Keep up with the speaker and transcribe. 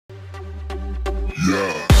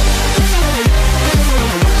Yeah.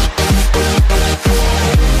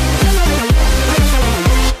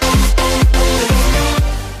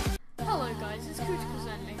 Hello guys, it's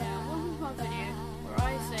Presley11 here. Welcome to my video where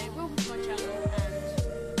I say welcome to my channel and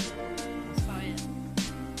that's about it.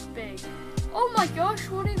 Big. Oh my gosh,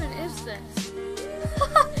 what even is this?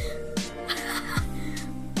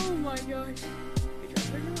 Oh my gosh. Which I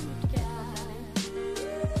really want you to get in my belly.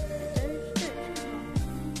 Doge, come on.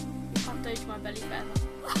 You can't doge my belly forever.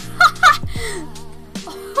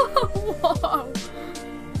 Oh, whoa.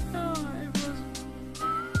 Oh, it was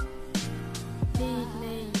feed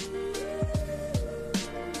me.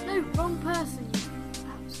 No, wrong person, you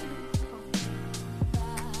absolute cunt.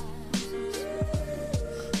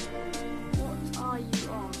 What are you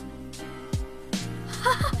on?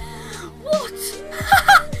 What?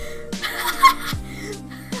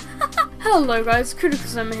 Hello guys,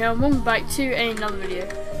 Presley11 here, and welcome back to another video.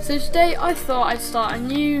 So today I thought I'd start a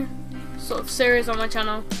new sort of series on my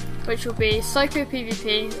channel, which will be Psycho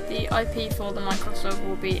PvP. The IP for the Minecraft server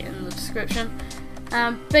will be in the description.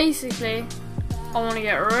 Basically, I want to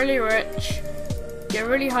get really rich, get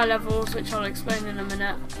really high levels, which I'll explain in a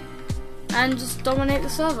minute, and just dominate the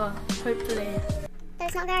server, hopefully. But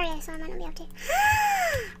it's not various, so I might not be able to.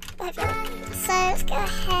 So let's go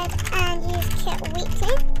ahead and use kit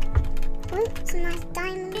weekly. Ooh, some nice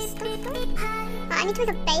diamond stuff. Right, I need to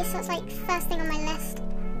make a base, so that's like first thing on my list.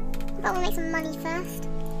 But we'll make some money first.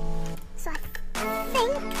 So I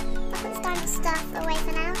think I'll put this diamond stuff away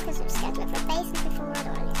for now, because we're just going to look for a base moving forward. I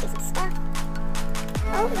don't want to lose decent stuff.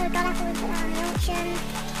 Oh, no, god apple, we put that on the auction.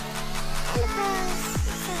 And the pearls,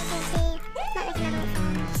 so might make another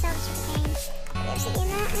farm, sell the sugarcane, put the obsidian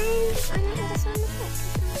there, and I might do this one with this.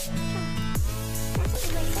 That's what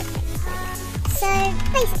we really good for. So,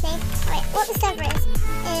 basically, wait, what the server is,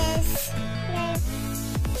 oops.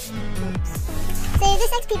 So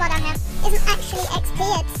this XP bar down here isn't actually XP,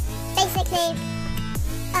 it's basically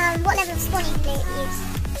what level of spawn you can use.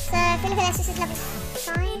 So if we look at this is level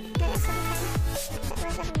 5, no, that's level 7.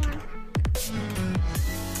 Where's level 1?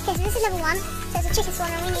 Okay, so this is level 1, so it's a chicken spawn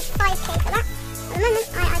and we need 5k for that. At the moment,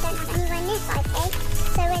 I don't have anywhere near 5k,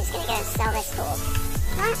 so we're just going to go and sell this for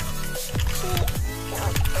that.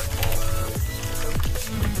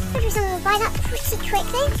 Hopefully someone will buy that pretty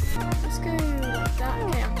quickly. Let's go like that.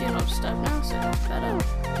 Okay, I'm doing a lot of stuff now, so that's better.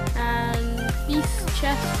 And beast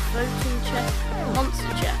chest, voting chest,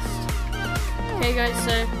 monster chest. Okay guys,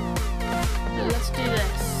 so let's do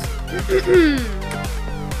this.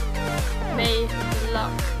 May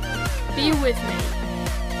luck be with me.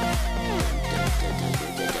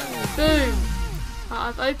 Boom!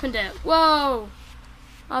 I've opened it. Whoa!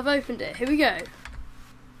 I've opened it. Here we go.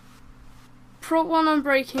 Prot 1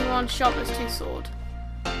 unbreaking 1, sharpness 2 sword.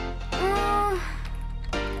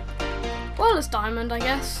 Well, it's diamond, I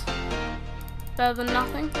guess. Better than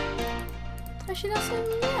nothing. Actually, that's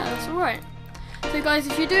alright. So guys,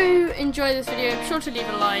 if you do enjoy this video, be sure to leave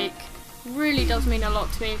a like. Really does mean a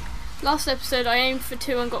lot to me. Last episode I aimed for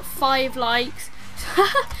 2 and got 5 likes.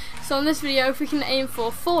 So on this video, if we can aim for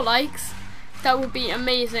 4 likes, that would be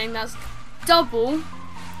amazing. That's double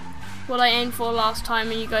what I aimed for last time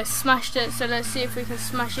and you guys smashed it, so let's see if we can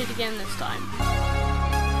smash it again this time.